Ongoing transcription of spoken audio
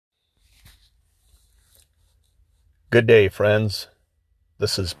Good day, friends.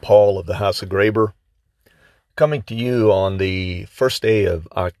 This is Paul of the House of Graber, coming to you on the first day of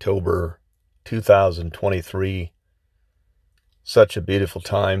October 2023. Such a beautiful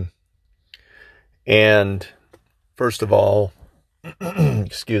time. And first of all,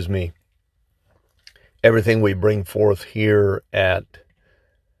 excuse me, everything we bring forth here at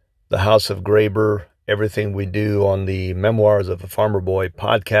the House of Graber, everything we do on the Memoirs of a Farmer Boy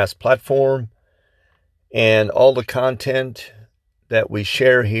podcast platform, and all the content that we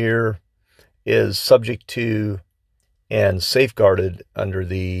share here is subject to and safeguarded under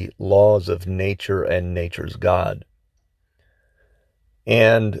the laws of nature and nature's God.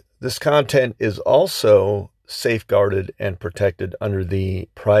 And this content is also safeguarded and protected under the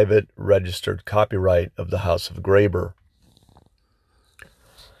private registered copyright of the House of Graber.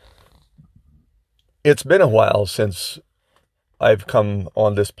 It's been a while since I've come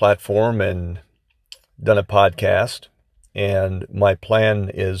on this platform and done a podcast, and my plan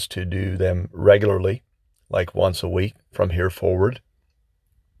is to do them regularly, like once a week from here forward.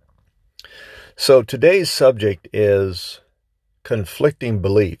 So today's subject is conflicting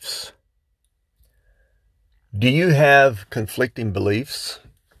beliefs. Do you have conflicting beliefs?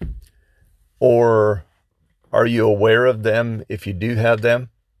 Or are you aware of them if you do have them?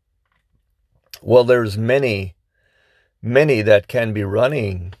 Well, there's many that can be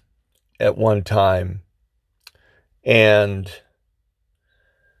running at one time. And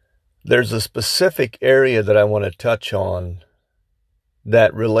there's a specific area that I want to touch on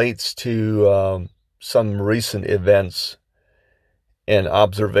that relates to some recent events and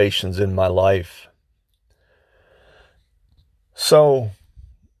observations in my life. So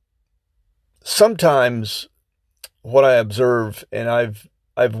sometimes what I observe, and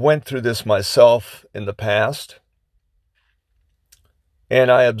I've went through this myself in the past, and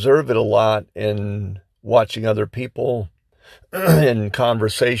I observe it a lot in watching other people, in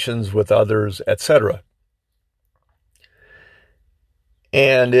conversations with others, etc.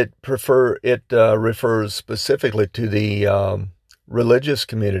 And it refers specifically to the religious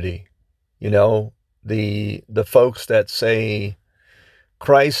community. You know, the folks that say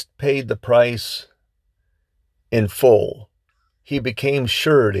Christ paid the price in full. He became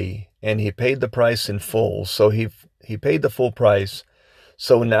surety, and he paid the price in full. So he paid the full price.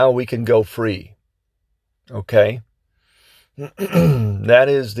 So now we can go free. Okay, that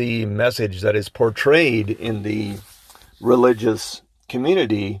is the message that is portrayed in the religious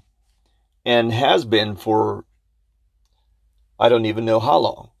community and has been for I don't even know how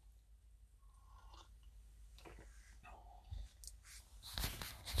long.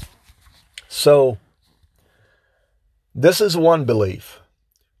 So this is one belief.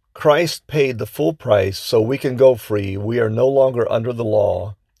 Christ paid the full price so we can go free. We are no longer under the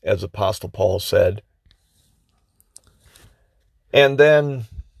law, as Apostle Paul said. And then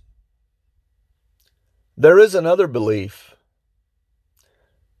there is another belief,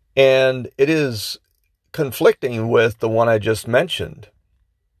 and it is conflicting with the one I just mentioned.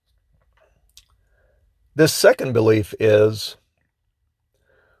 This second belief is,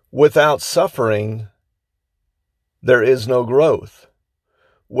 without suffering, there is no growth.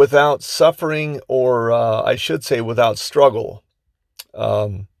 Without suffering, or I should say without struggle.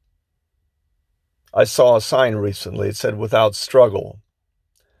 I saw a sign recently. It said without struggle,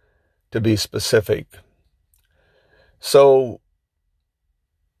 to be specific. So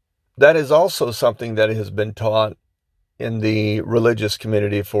that is also something that has been taught in the religious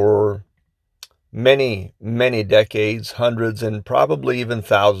community for many, many decades, hundreds, and probably even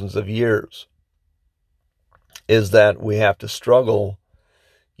thousands of years, is that we have to struggle,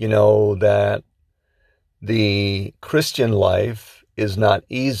 that the Christian life is not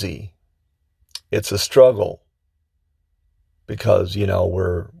easy. It's a struggle because,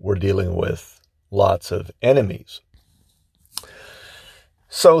 we're dealing with lots of enemies.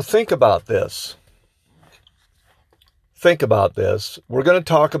 So think about this. We're going to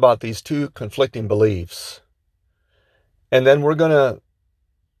talk about these two conflicting beliefs. And then we're going to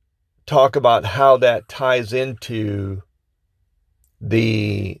talk about how that ties into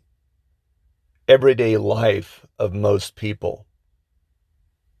the everyday life of most people.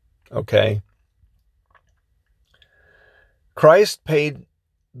 Okay? Christ paid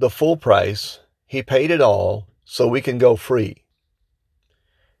the full price. He paid it all so we can go free.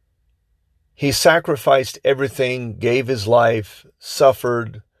 He sacrificed everything, gave his life,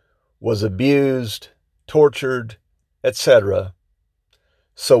 suffered, was abused, tortured, etc.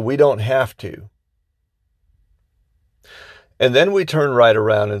 So we don't have to. And then we turn right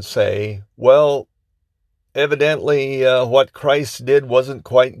around and say, well, evidently what Christ did wasn't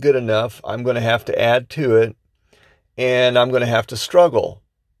quite good enough. I'm going to have to add to it. and I'm going to have to struggle.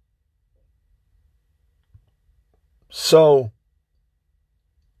 So,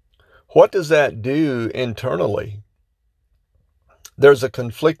 what does that do internally? There's a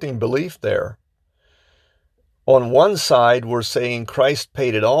conflicting belief there. On one side, we're saying Christ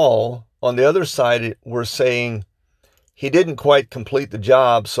paid it all. On the other side, we're saying he didn't quite complete the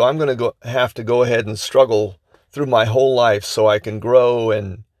job, so I'm going to have to go ahead and struggle through my whole life so I can grow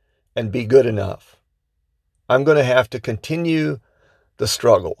and be good enough. I'm going to have to continue the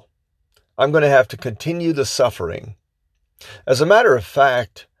struggle. I'm going to have to continue the suffering. As a matter of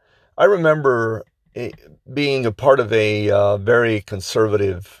fact, I remember being a part of a very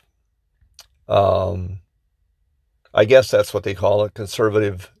conservative, I guess that's what they call it,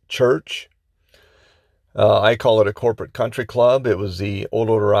 conservative church. I call it a corporate country club. It was the Old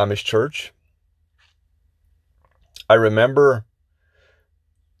Order Amish Church. I remember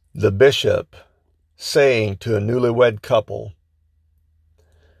the bishop saying to a newlywed couple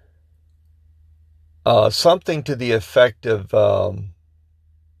something to the effect of,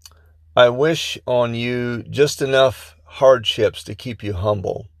 I wish on you just enough hardships to keep you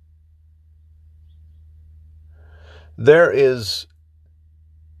humble.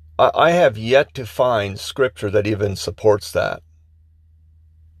 I have yet to find scripture that even supports that.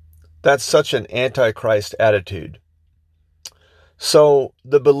 That's such an antichrist attitude. So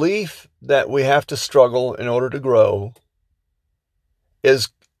the belief that we have to struggle in order to grow is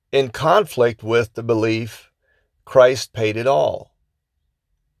in conflict with the belief Christ paid it all.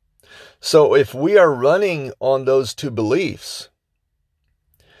 So if we are running on those two beliefs,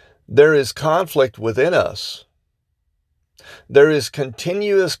 there is conflict within us. There is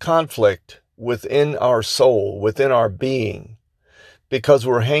continuous conflict within our soul, within our being, because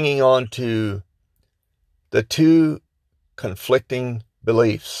we're hanging on to the two conflicting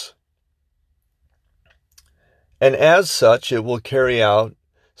beliefs. And as such, it will carry out.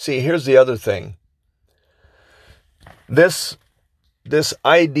 See, here's the other thing. This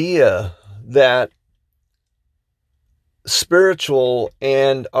idea that spiritual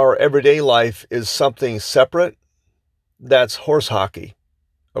and our everyday life is something separate, that's horse hockey,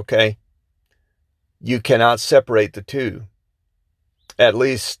 okay? You cannot separate the two. At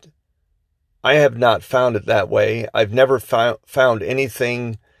least, I have not found it that way. I've never found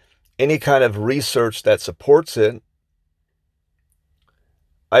anything, any kind of research that supports it.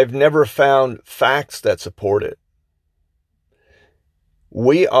 I've never found facts that support it.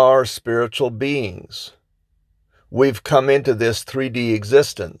 We are spiritual beings. We've come into this 3D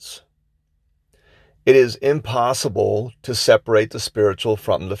existence. It is impossible to separate the spiritual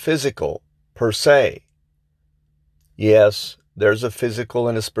from the physical, per se. Yes, there's a physical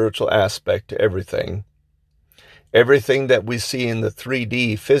and a spiritual aspect to everything. Everything that we see in the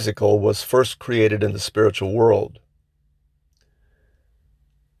 3D physical was first created in the spiritual world.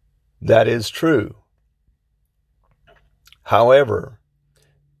 That is true. However,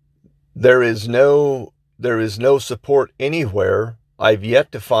 there is no support anywhere. I've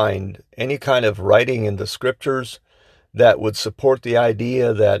yet to find any kind of writing in the scriptures that would support the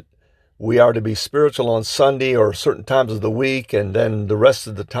idea that we are to be spiritual on Sunday or certain times of the week, and then the rest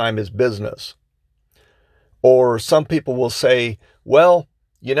of the time is business. Or some people will say, well,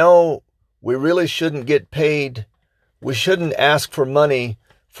 we really shouldn't get paid. We shouldn't ask for money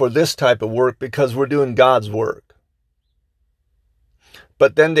for this type of work because we're doing God's work.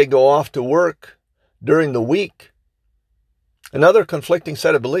 But then they go off to work during the week. Another conflicting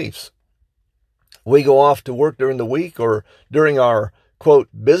set of beliefs. We go off to work during the week or during our, quote,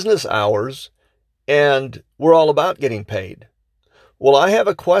 business hours, and we're all about getting paid. Well, I have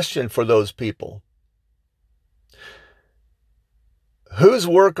a question for those people. Whose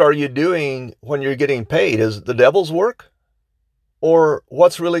work are you doing when you're getting paid? Is it the devil's work? Or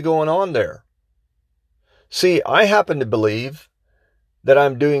what's really going on there? See, I happen to believe that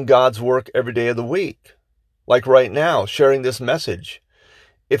I'm doing God's work every day of the week. Like right now, sharing this message.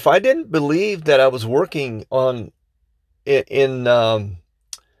 If I didn't believe that I was working in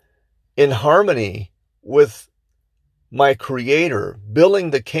harmony with my Creator, building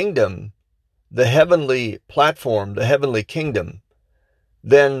the kingdom, the heavenly platform, the heavenly kingdom,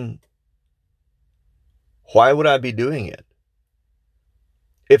 then why would I be doing it?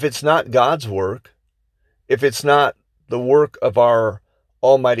 If it's not God's work, if it's not the work of our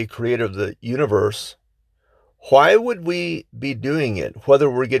Almighty Creator of the universe, why would we be doing it, whether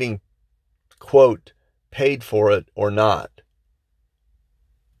we're getting, quote, paid for it or not?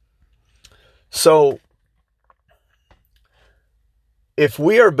 So, if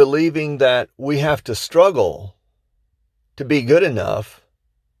we are believing that we have to struggle to be good enough,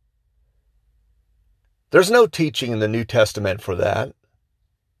 There's no teaching in the New Testament for that.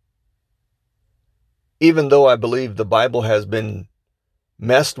 Even though I believe the Bible has been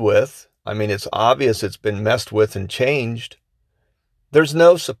messed with, I mean, it's obvious it's been messed with and changed, there's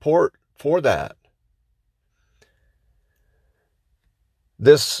no support for that.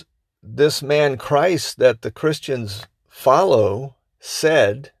 This man Christ that the Christians follow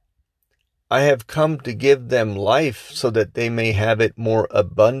said, I have come to give them life so that they may have it more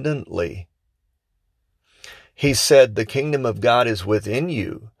abundantly. He said, the kingdom of God is within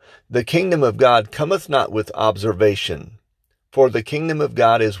you. The kingdom of God cometh not with observation, for the kingdom of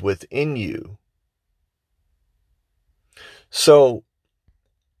God is within you. So,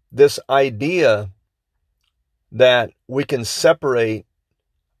 this idea that we can separate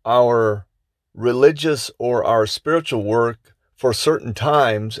our religious or our spiritual work for certain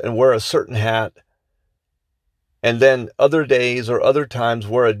times and wear a certain hat, and then other days or other times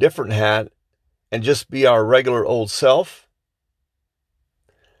wear a different hat and just be our regular old self,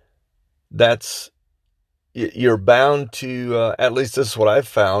 you're bound to, at least this is what I've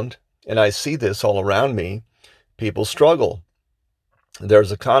found, and I see this all around me, people struggle.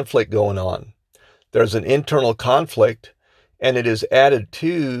 There's a conflict going on. There's an internal conflict, and it is added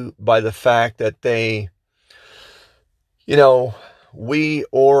to by the fact that we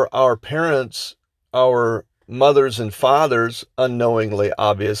or our parents, our mothers and fathers, unknowingly,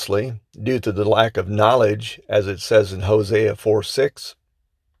 obviously, due to the lack of knowledge, as it says in Hosea 4:6,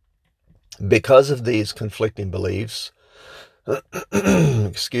 because of these conflicting beliefs,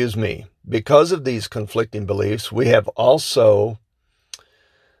 because of these conflicting beliefs, we have also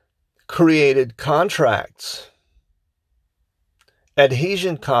created contracts,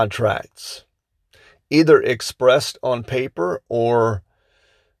 adhesion contracts, either expressed on paper or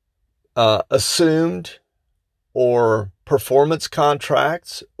assumed, or performance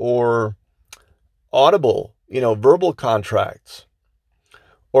contracts, or audible, verbal contracts,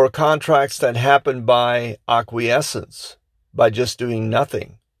 or contracts that happen by acquiescence, by just doing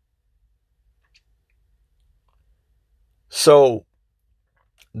nothing. So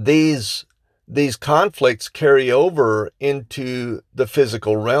these conflicts carry over into the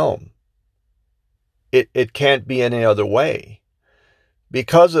physical realm. It can't be any other way.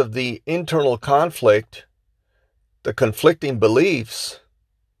 Because of the internal conflict, the conflicting beliefs,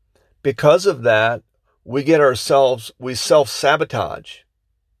 because of that, we self-sabotage.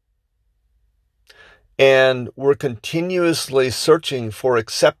 And we're continuously searching for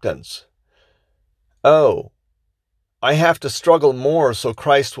acceptance. Oh, I have to struggle more so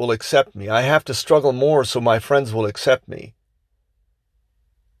Christ will accept me. I have to struggle more so my friends will accept me.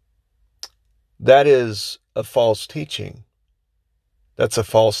 That is a false teaching. That's a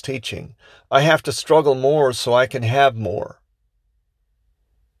false teaching. I have to struggle more so I can have more.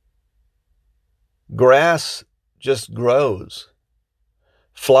 Grass just grows.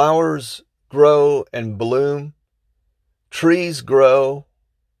 Flowers grow and bloom. Trees grow.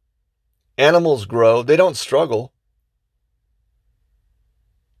 Animals grow. They don't struggle.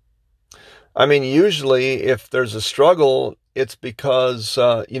 I mean, usually if there's a struggle, it's because,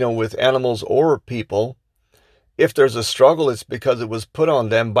 with animals or people, if there's a struggle, it's because it was put on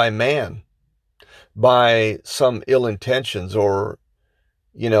them by man, by some ill intentions or,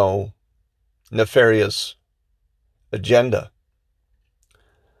 nefarious agenda.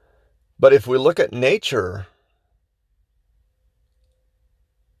 But if we look at nature,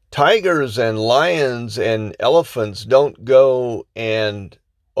 tigers and lions and elephants don't go and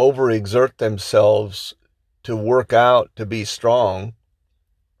overexert themselves to work out, to be strong.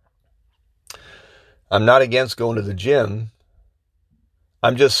 I'm not against going to the gym.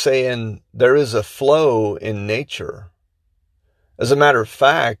 I'm just saying there is a flow in nature. As a matter of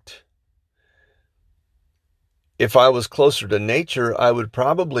fact, if I was closer to nature, I would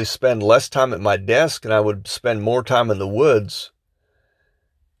probably spend less time at my desk and I would spend more time in the woods,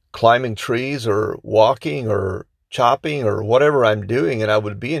 climbing trees or walking or chopping or whatever I'm doing, and I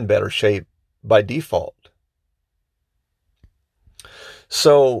would be in better shape by default.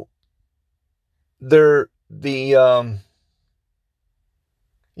 So I'm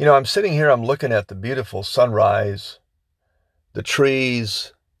sitting here, I'm looking at the beautiful sunrise, the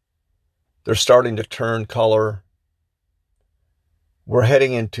trees, they're starting to turn color. We're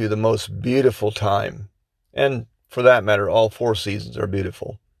heading into the most beautiful time. And for that matter, all 4 seasons are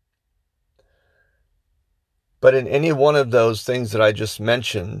beautiful. But in any one of those things that I just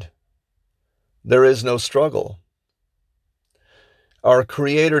mentioned, there is no struggle. Our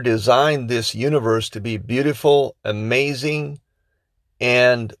Creator designed this universe to be beautiful, amazing,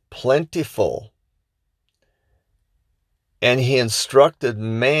 and plentiful. And he instructed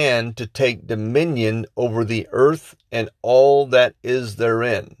man to take dominion over the earth and all that is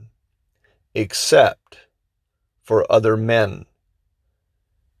therein, except for other men.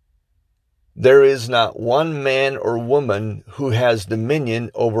 There is not one man or woman who has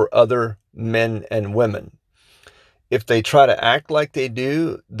dominion over other men and women. If they try to act like they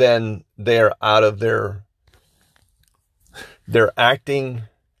do, then they're acting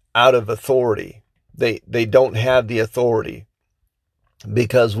out of authority. They don't have the authority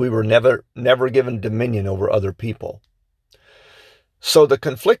because we were never given dominion over other people. So the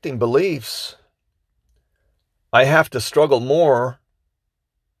conflicting beliefs, I have to struggle more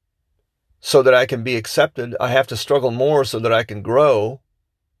so that I can be accepted. I have to struggle more so that I can grow,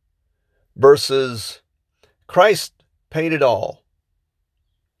 versus Christ paid it all.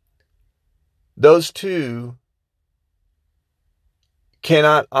 Those two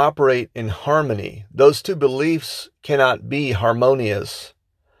cannot operate in harmony. Those two beliefs cannot be harmonious.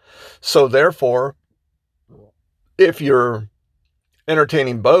 So therefore, if you're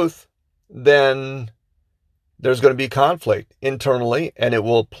entertaining both, then there's going to be conflict internally, and it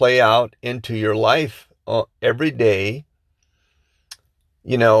will play out into your life every day.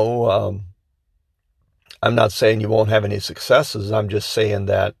 I'm not saying you won't have any successes. I'm just saying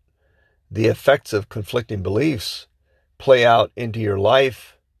that the effects of conflicting beliefs play out into your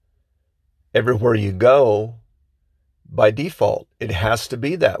life everywhere you go by default. It has to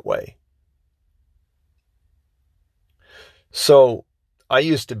be that way. So I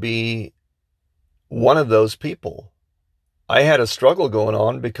used to be one of those people. I had a struggle going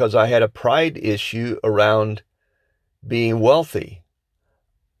on because I had a pride issue around being wealthy.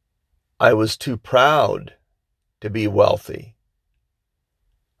 I was too proud to be wealthy.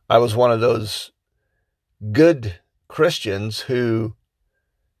 I was one of those good Christians who,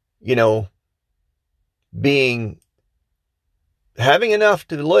 having enough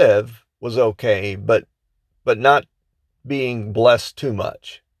to live was okay, but not being blessed too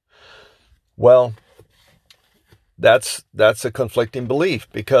much. Well, that's a conflicting belief,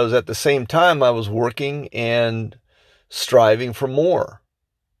 because at the same time I was working and striving for more.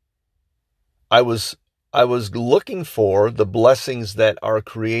 I was looking for the blessings that our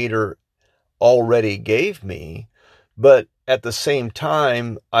Creator already gave me, but at the same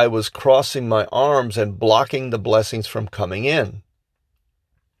time, I was crossing my arms and blocking the blessings from coming in,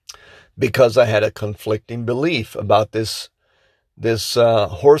 because I had a conflicting belief about this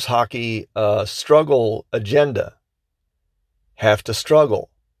horse hockey struggle agenda. Have to struggle.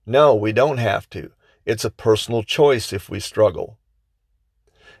 No, we don't have to. It's a personal choice if we struggle.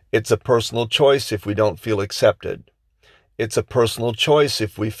 It's a personal choice if we don't feel accepted. It's a personal choice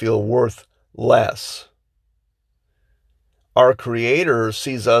if we feel worth less. Our Creator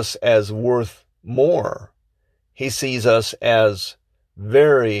sees us as worth more. He sees us as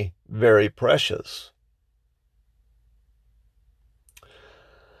very, very precious.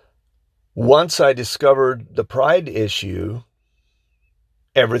 Once I discovered the pride issue,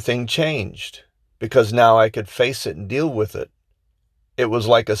 everything changed, because now I could face it and deal with it. It was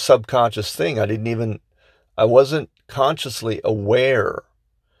like a subconscious thing. I wasn't consciously aware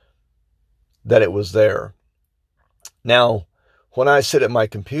that it was there. Now, when I sit at my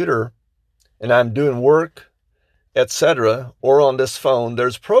computer and I'm doing work, etc., or on this phone,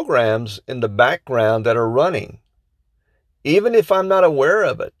 there's programs in the background that are running, even if I'm not aware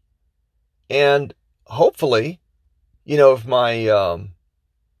of it. And hopefully, if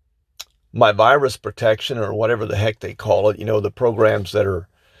my virus protection, or whatever the heck they call it, the programs that are,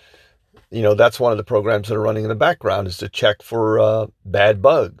 that's one of the programs that are running in the background, is to check for bad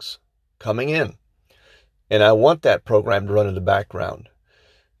bugs coming in. And I want that program to run in the background.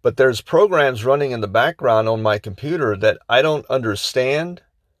 But there's programs running in the background on my computer that I don't understand.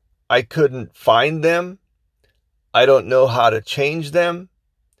 I couldn't find them. I don't know how to change them,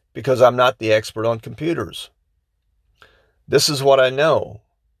 because I'm not the expert on computers. This is what I know.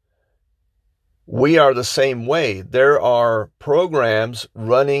 We are the same way. There are programs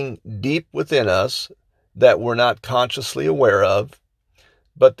running deep within us that we're not consciously aware of,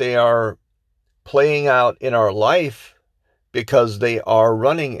 but they are playing out in our life because they are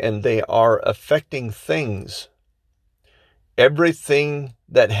running and they are affecting things. Everything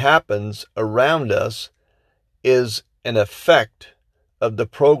that happens around us is an effect of the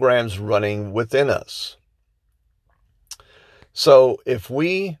programs running within us. So if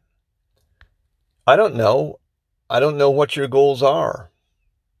I don't know what your goals are,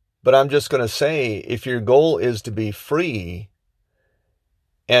 but I'm just going to say, if your goal is to be free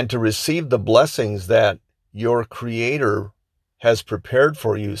and to receive the blessings that your Creator has prepared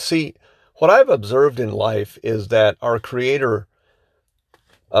for you. See, What I've observed in life is that our Creator,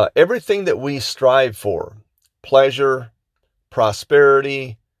 everything that we strive for, pleasure,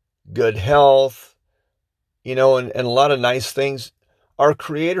 prosperity, good health, and a lot of nice things, our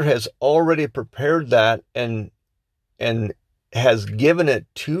Creator has already prepared that and has given it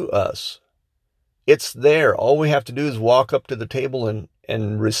to us. It's there. All we have to do is walk up to the table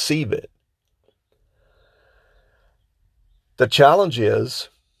and receive it. The challenge is,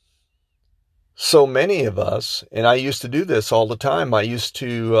 so many of us, and I used to do this all the time, I used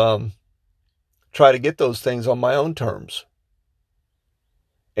to try to get those things on my own terms,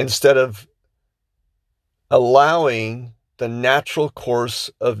 instead of allowing the natural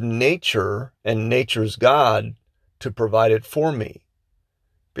course of nature and nature's God to provide it for me.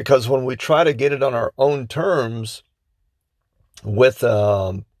 Because when we try to get it on our own terms with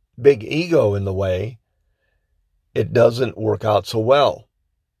a big ego in the way, it doesn't work out so well.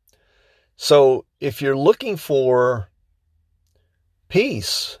 So if you're looking for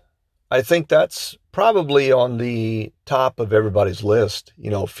peace, I think that's probably on the top of everybody's list.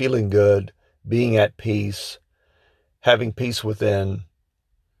 Feeling good, being at peace, having peace within.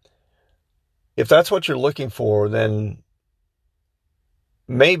 If that's what you're looking for, then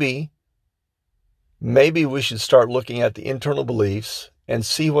maybe we should start looking at the internal beliefs and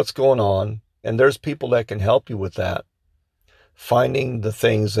see what's going on. And there's people that can help you with that. Finding the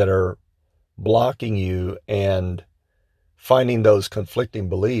things that are blocking you and finding those conflicting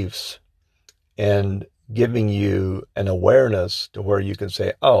beliefs and giving you an awareness to where you can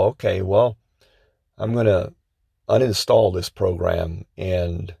say, oh, okay, well, I'm going to uninstall this program,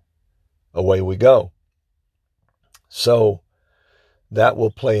 and away we go. So that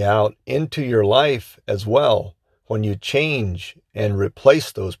will play out into your life as well. When you change and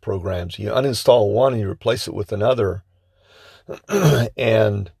replace those programs, you uninstall one and you replace it with another,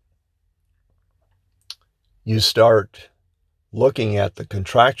 and you start looking at the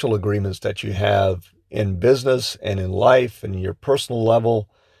contractual agreements that you have in business and in life and your personal level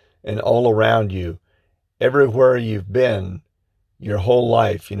and all around you, everywhere you've been your whole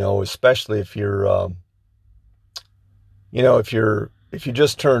life, especially if you're, if you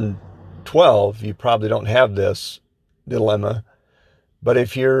just turned 12, you probably don't have this dilemma. But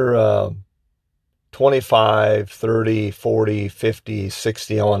if you're 25, 30, 40, 50,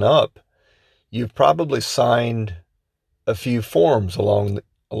 60 on up, you've probably signed a few forms along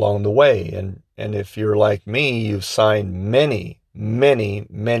the way. And if you're like me, you've signed many, many,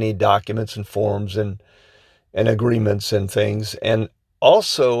 many documents and forms and agreements and things, and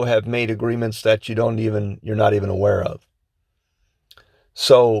also have made agreements that you're not even aware of.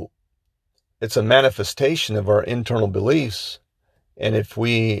 So it's a manifestation of our internal beliefs. And if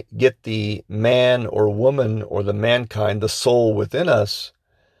we get the man or woman or the mankind, the soul within us,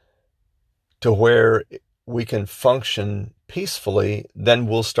 to where we can function peacefully, then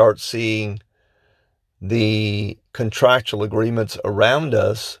we'll start seeing the contractual agreements around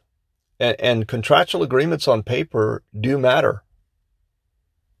us. And contractual agreements on paper do matter.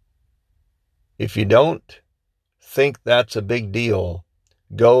 If you don't think that's a big deal,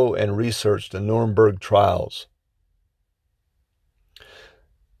 go and research the Nuremberg trials.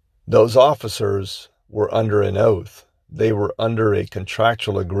 Those officers were under an oath. They were under a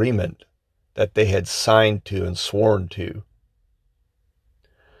contractual agreement that they had signed to and sworn to.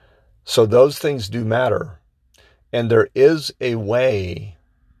 So those things do matter. And there is a way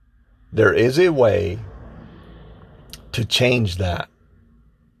to change that.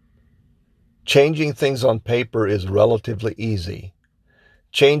 Changing things on paper is relatively easy.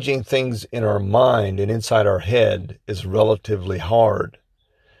 Changing things in our mind and inside our head is relatively hard.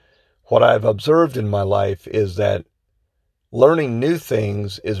 What I've observed in my life is that learning new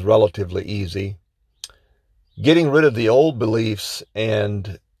things is relatively easy. Getting rid of the old beliefs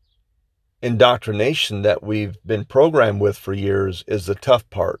and indoctrination that we've been programmed with for years is the tough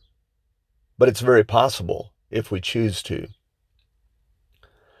part. But it's very possible if we choose to.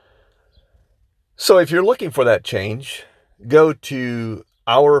 So if you're looking for that change, go to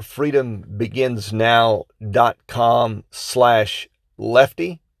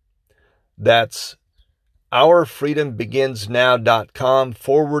ourfreedombeginsnow.com/lefty. That's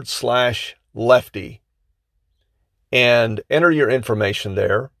ourfreedombeginsnow.com/lefty. And enter your information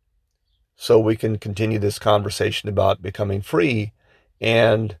there so we can continue this conversation about becoming free,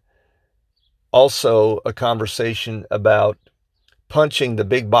 and also a conversation about punching the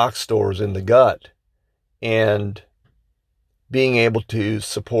big box stores in the gut and being able to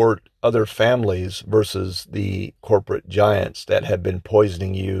support other families versus the corporate giants that have been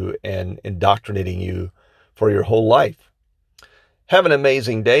poisoning you and indoctrinating you for your whole life. Have an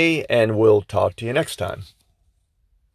amazing day, and we'll talk to you next time.